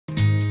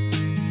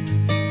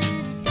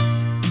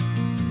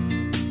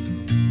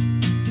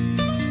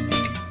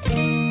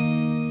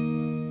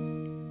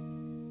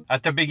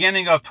At the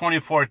beginning of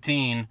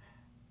 2014,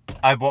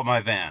 I bought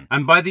my van.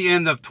 And by the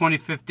end of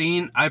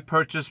 2015, I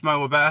purchased my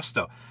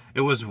Webasto.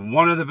 It was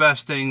one of the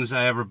best things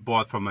I ever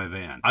bought for my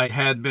van. I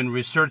had been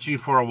researching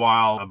for a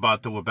while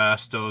about the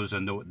Webastos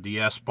and the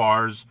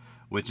S-Bars,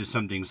 which is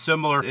something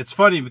similar. It's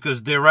funny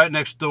because they're right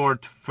next door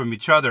from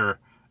each other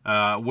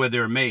where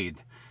they're made.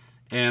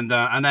 And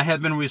I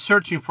had been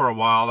researching for a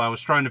while. I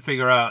was trying to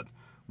figure out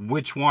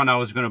which one I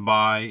was going to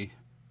buy,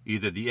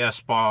 either the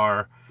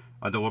S-Bar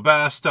or the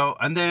Webasto.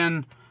 And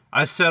then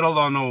I settled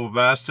on the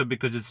Webasto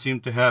because it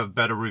seemed to have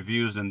better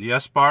reviews than the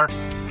S-Bar.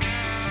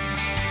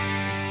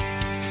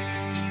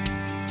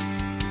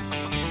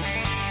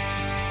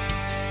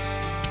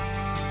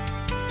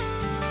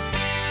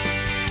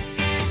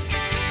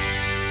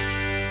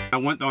 I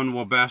went on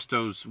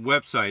Webasto's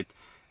website,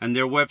 and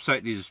their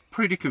website is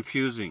pretty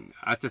confusing.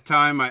 At the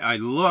time I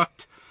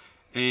looked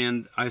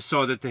and I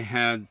saw that they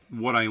had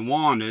what I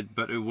wanted,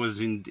 but it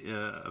was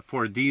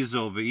for a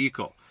diesel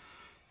vehicle.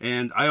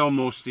 And I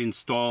almost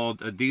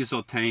installed a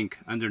diesel tank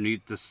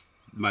underneath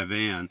my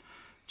van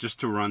just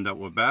to run that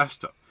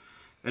Webasto.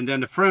 And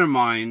then a friend of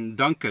mine,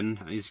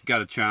 Duncan, he's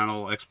got a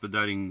channel,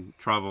 Expediting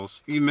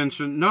Travels, he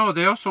mentioned, no,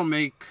 they also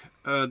make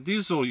a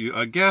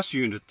gas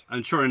unit.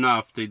 And sure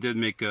enough, they did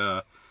make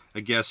a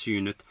gas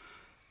unit.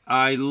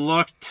 I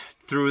looked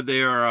through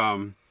their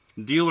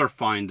dealer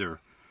finder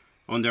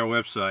on their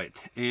website,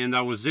 and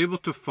I was able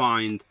to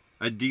find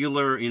a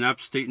dealer in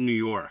upstate New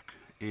York,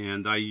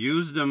 and I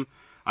used them.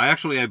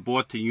 I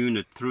bought the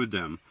unit through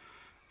them,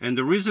 and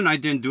the reason I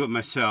didn't do it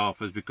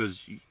myself is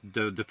because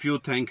the fuel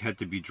tank had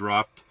to be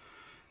dropped,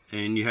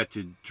 and you had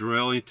to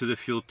drill into the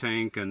fuel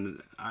tank,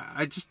 and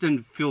I just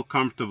didn't feel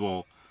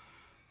comfortable.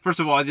 First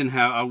of all,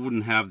 I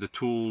wouldn't have the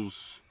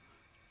tools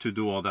to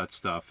do all that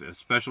stuff,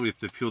 especially if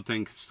the fuel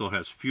tank still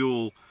has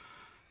fuel.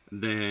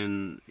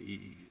 Then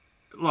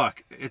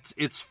look,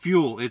 it's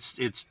fuel,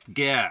 it's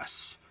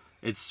gas,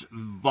 it's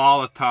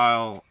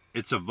volatile,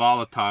 it's a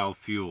volatile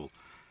fuel.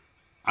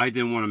 I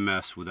didn't want to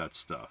mess with that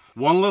stuff.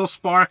 One little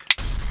spark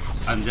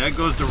and there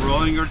goes the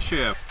Rolling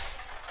Earthship.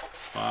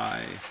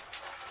 Bye.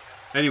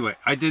 Anyway,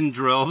 I didn't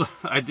drill,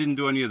 I didn't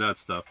do any of that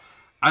stuff.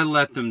 I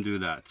let them do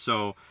that.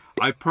 So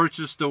I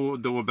purchased the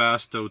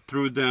Webasto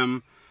through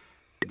them.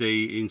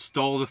 They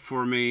installed it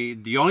for me.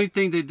 The only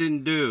thing they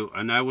didn't do,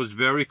 and I was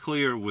very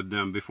clear with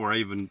them before I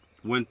even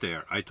went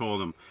there, I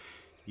told them,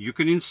 you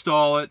can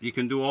install it, you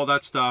can do all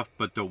that stuff,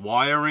 but the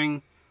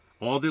wiring,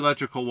 all the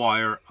electrical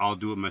wire, I'll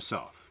do it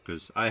myself.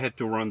 Because I had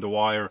to run the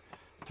wire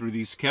through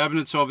these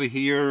cabinets over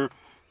here,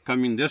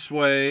 coming this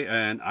way,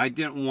 and I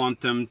didn't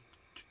want them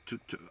to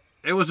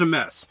it was a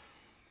mess.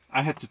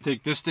 I had to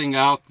take this thing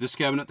out, this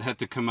cabinet had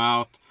to come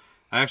out.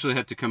 I actually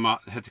had to come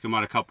out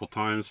a couple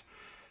times,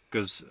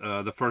 because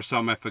the first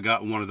time I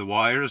forgot one of the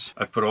wires.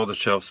 I put all the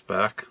shelves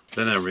back.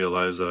 Then I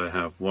realized that I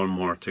have one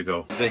more to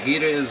go. The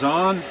heater is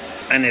on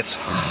and it's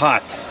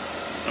hot.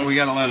 And we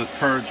gotta let it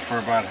purge for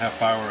about a half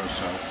hour or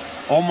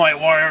so. All my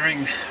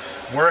wiring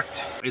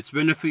worked. It's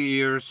been a few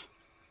years.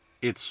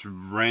 It's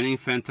running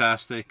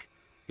fantastic.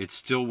 It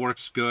still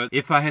works good.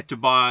 If I had to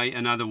buy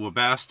another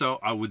Webasto,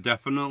 I would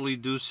definitely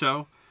do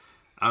so.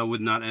 I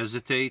would not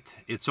hesitate.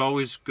 It's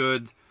always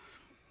good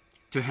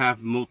to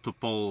have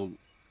multiple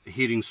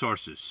heating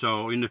sources.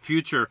 So in the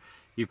future,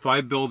 if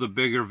I build a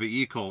bigger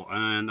vehicle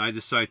and I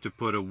decide to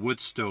put a wood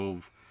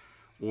stove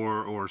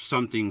or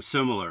something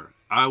similar,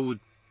 I would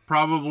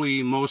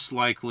probably, most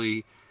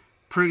likely,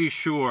 pretty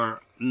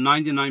sure,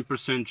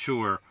 99%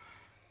 sure,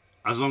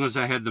 as long as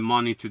I had the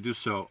money to do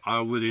so, I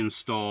would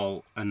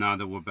install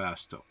another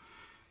Webasto.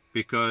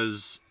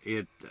 Because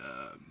it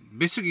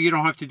basically, you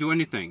don't have to do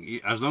anything.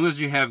 As long as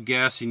you have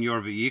gas in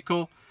your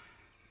vehicle,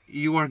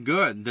 you are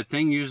good. The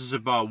thing uses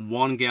about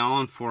 1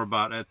 gallon for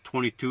about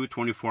 22,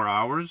 24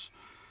 hours.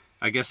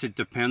 I guess it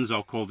depends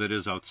how cold it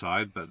is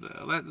outside, but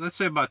let's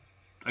say about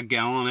a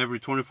gallon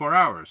every 24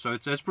 hours. So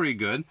that's pretty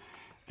good.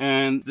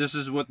 And this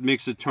is what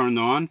makes it turn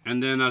on.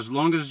 And then as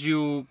long as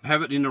you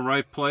have it in the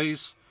right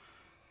place,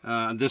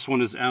 this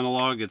one is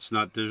analog, it's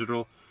not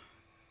digital,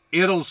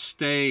 it'll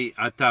stay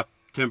at that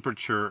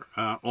temperature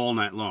all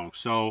night long.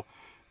 So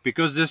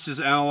because this is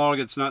analog,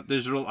 it's not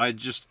digital, I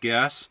just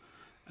guess.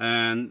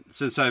 And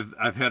since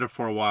I've had it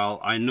for a while,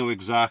 I know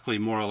exactly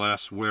more or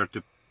less where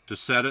to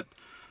set it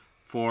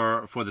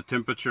for the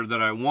temperature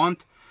that I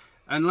want.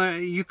 And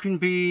you can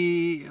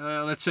be,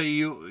 let's say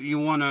you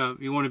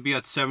wanna be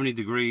at 70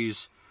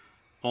 degrees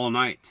all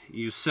night.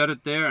 You set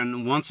it there,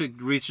 and once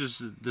it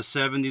reaches the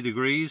 70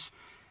 degrees,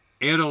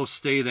 it'll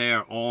stay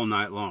there all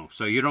night long.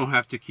 So you don't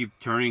have to keep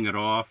turning it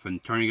off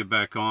and turning it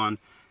back on.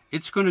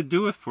 It's going to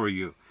do it for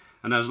you.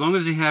 And as long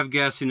as you have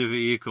gas in the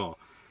vehicle,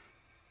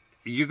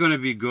 you're going to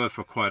be good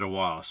for quite a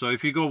while. So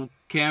if you go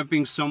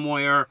camping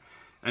somewhere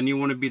and you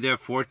want to be there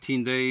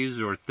 14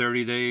 days or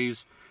 30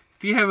 days,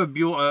 if you have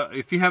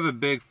a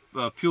big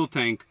fuel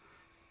tank,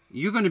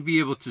 you're going to be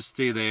able to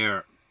stay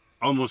there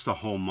almost a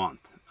whole month,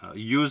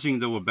 using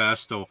the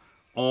Webasto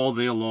all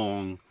day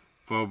long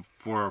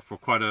for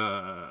quite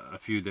a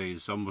few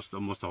days, almost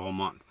a whole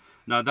month.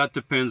 Now that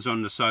depends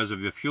on the size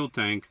of your fuel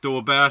tank. The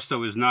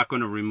Webasto is not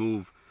going to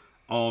remove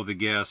all the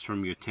gas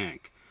from your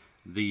tank.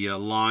 The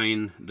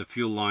the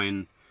fuel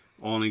line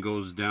only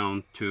goes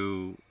down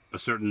to a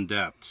certain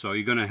depth, so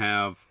you're going to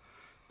have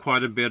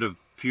quite a bit of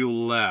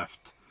fuel left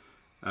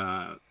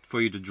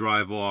for you to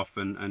drive off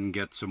and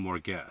get some more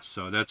gas.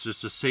 So that's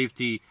just a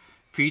safety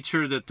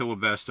feature that the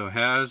Webasto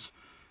has.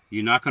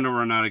 You're not going to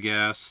run out of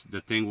gas.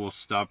 The thing will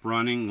stop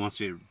running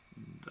once it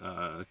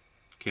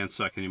can't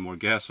suck any more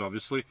gas,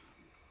 obviously.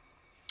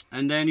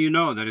 And then you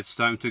know that it's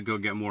time to go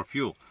get more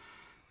fuel.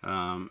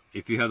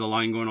 If you had the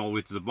line going all the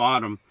way to the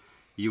bottom,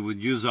 you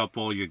would use up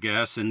all your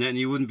gas, and then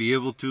you wouldn't be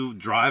able to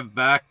drive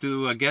back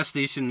to a gas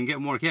station and get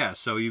more gas.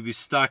 So you'd be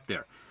stuck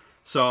there.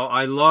 So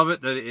I love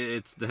it that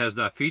it has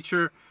that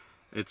feature.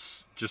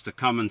 It's just a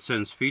common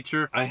sense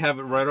feature. I have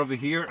it right over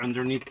here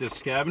underneath this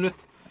cabinet,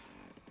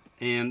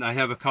 and I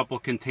have a couple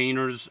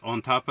containers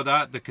on top of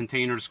that. The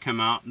containers come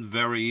out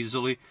very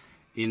easily.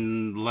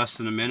 In less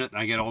than a minute,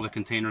 I get all the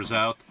containers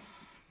out.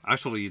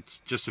 Actually, it's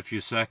just a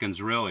few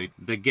seconds, really.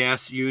 The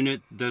gas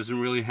unit doesn't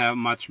really have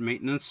much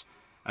maintenance,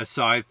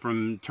 aside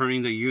from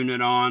turning the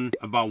unit on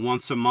about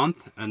once a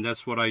month, and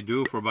that's what I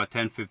do for about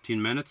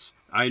 10-15 minutes.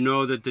 I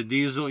know that the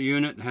diesel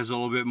unit has a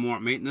little bit more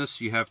maintenance.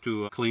 You have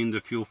to clean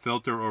the fuel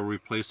filter or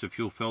replace the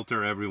fuel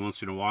filter every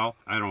once in a while.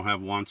 I don't have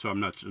one, so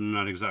I'm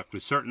not exactly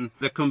certain.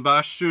 The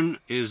combustion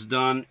is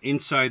done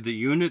inside the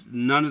unit.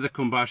 None of the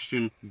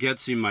combustion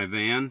gets in my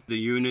van. The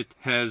unit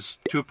has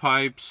two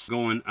pipes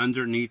going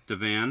underneath the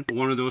van.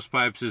 One of those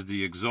pipes is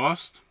the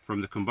exhaust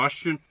from the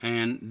combustion,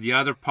 and the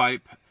other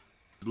pipe,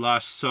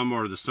 last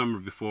summer or the summer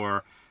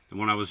before,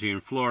 when I was here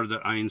in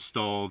Florida, I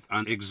installed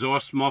an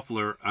exhaust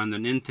muffler and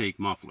an intake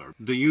muffler.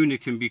 The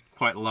unit can be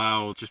quite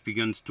loud, just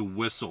begins to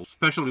whistle,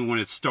 especially when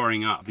it's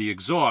starting up. The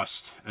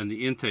exhaust and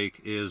the intake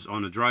is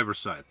on the driver's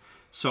side.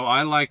 So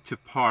I like to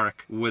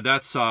park with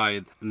that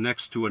side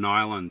next to an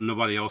island,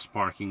 nobody else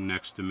parking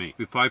next to me.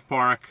 If I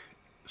park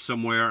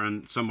somewhere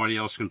and somebody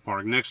else can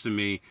park next to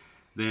me,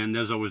 then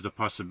there's always the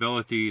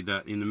possibility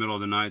that in the middle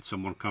of the night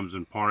someone comes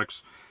and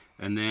parks,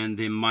 and then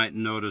they might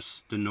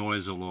notice the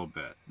noise a little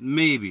bit.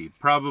 Maybe,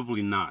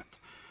 probably not.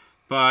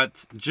 But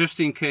just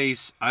in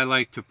case, I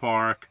like to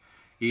park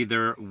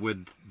either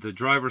with the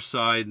driver's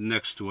side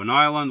next to an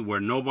island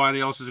where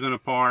nobody else is going to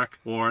park,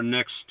 or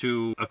next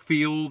to a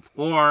field,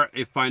 or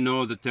if I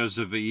know that there's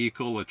a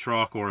vehicle, a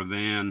truck or a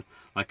van,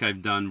 like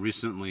I've done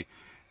recently,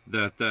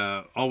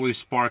 that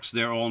always parks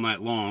there all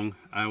night long.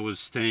 I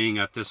was staying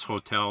at this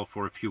hotel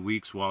for a few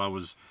weeks while I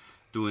was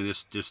doing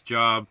this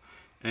job.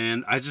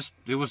 And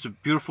it was a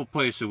beautiful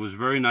place. It was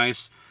very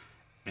nice,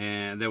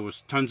 and there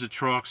was tons of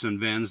trucks and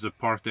vans that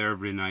parked there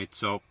every night.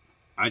 So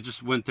I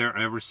just went there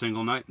every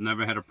single night,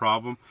 never had a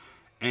problem.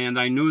 And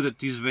I knew that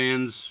these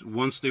vans,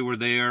 once they were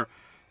there,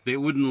 they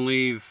wouldn't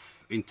leave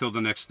until the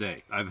next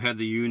day. I've had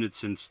the unit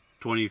since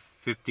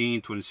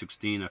 2015,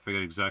 2016, I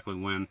forget exactly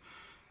when.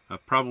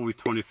 Probably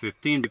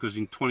 2015, because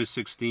in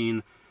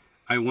 2016,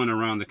 I went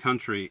around the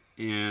country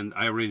and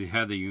I already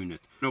had the unit.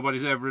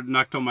 Nobody's ever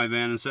knocked on my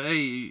van and said,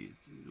 hey,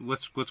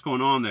 what's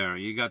going on there?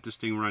 You got this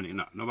thing running.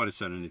 No, nobody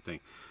said anything.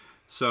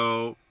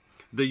 So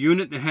the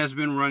unit has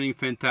been running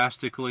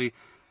fantastically.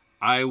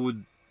 I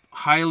would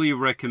highly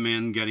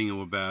recommend getting a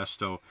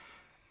Webasto.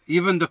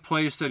 Even the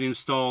place that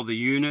installed the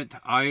unit,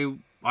 I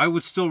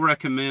would still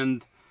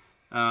recommend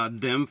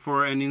them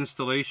for an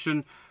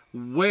installation,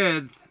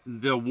 with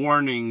the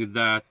warning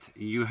that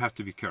you have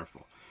to be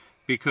careful.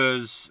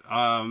 Because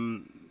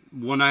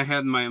when I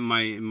had my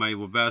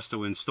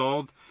Webasto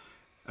installed,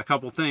 a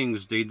couple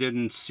things: they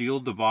didn't seal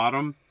the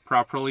bottom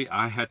properly.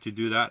 I had to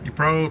do that. You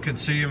probably can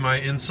see my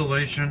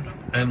insulation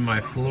and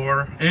my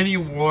floor. Any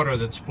water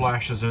that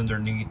splashes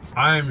underneath,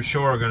 I'm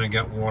sure gonna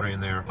get water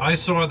in there. I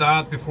saw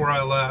that before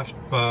I left,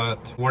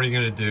 but what are you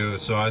gonna do?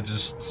 So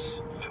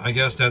I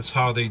guess that's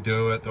how they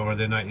do it, or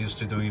they're not used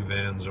to doing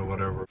vans or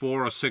whatever.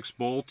 4 or 6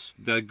 bolts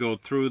that go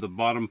through the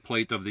bottom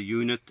plate of the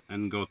unit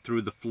and go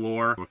through the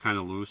floor were kind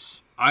of loose.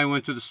 I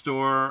went to the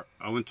store,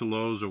 I went to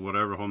Lowe's or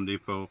whatever, Home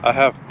Depot. I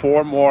have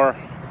 4 more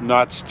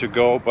nuts to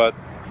go, but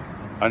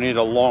I need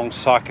a long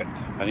socket.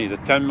 I need a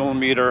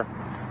 10mm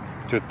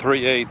to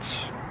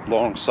 3/8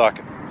 long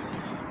socket,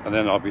 and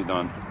then I'll be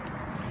done.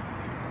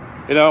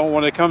 You know,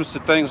 when it comes to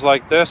things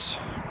like this,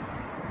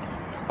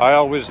 I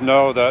always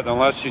know that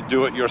unless you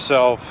do it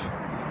yourself,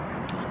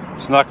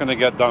 it's not going to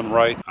get done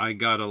right. I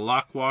got a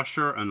lock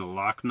washer and a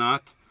lock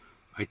nut.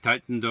 I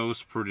tightened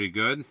those pretty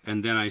good,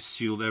 and then I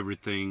sealed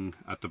everything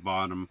at the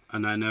bottom,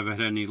 and I never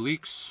had any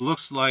leaks.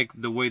 Looks like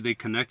the way they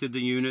connected the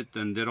unit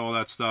and did all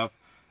that stuff,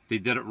 they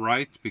did it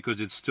right,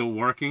 because it's still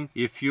working.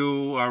 If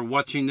you are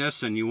watching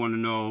this and you want to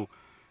know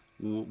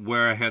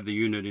where I had the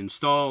unit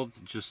installed,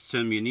 just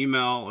send me an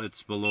email.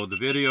 It's below the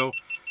video.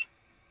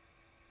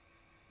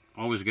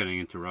 Always getting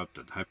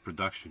interrupted. High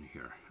production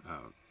here.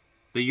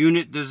 The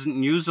unit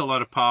doesn't use a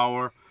lot of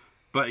power,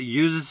 but it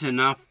uses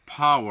enough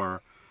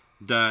power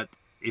that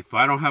if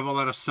I don't have a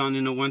lot of sun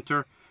in the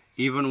winter,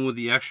 even with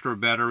the extra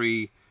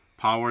battery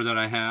power that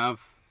I have,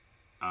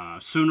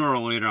 sooner or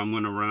later I'm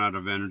going to run out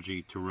of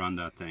energy to run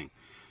that thing.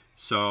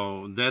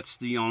 So that's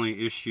the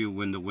only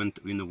issue in the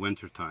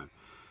winter time.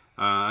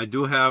 I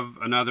do have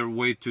another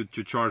way to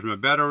charge my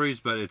batteries,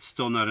 but it's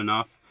still not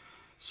enough.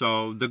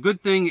 So the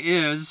good thing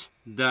is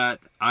that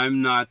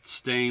I'm not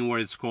staying where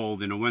it's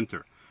cold in the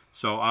winter.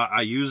 So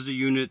I use the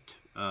unit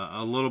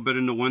a little bit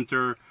in the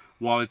winter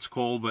while it's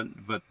cold,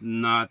 but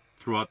not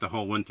throughout the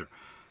whole winter.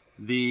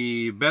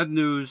 The bad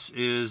news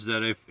is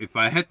that if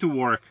I had to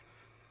work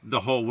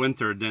the whole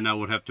winter, then I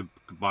would have to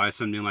buy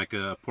something like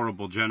a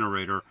portable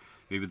generator,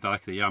 maybe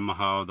like the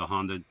Yamaha, the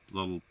Honda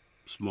little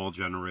small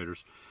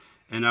generators,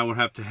 and I would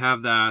have to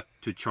have that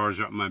to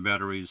charge up my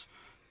batteries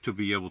to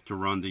be able to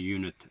run the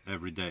unit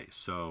every day.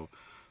 So,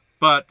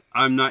 but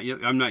I'm not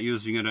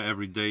using it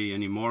every day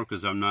anymore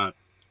because I'm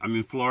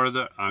in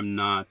Florida. I'm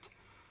not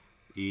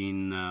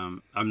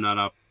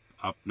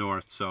up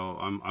north, so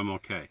I'm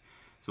okay.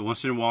 So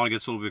once in a while it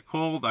gets a little bit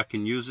cold, I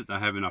can use it. I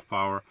have enough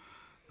power.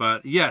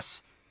 But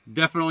yes,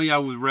 definitely I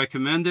would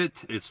recommend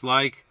it. It's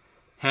like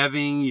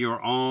having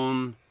your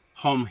own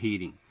home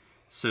heating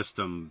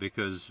system,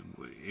 because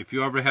if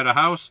you ever had a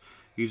house,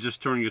 you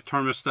just turn your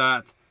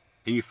thermostat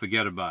and you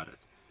forget about it.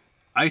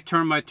 I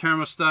turn my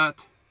thermostat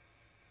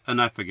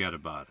and I forget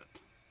about it.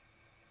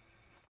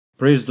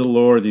 Praise the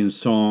Lord in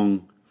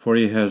song, for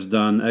he has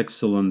done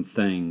excellent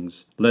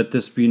things. Let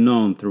this be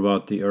known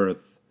throughout the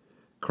earth.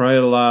 Cry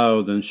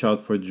aloud and shout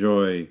for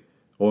joy,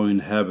 O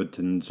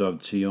inhabitants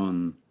of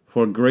Zion.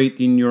 For great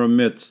in your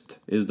midst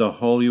is the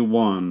Holy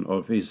One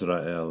of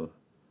Israel.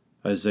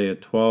 Isaiah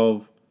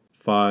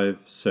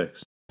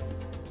 12:5-6.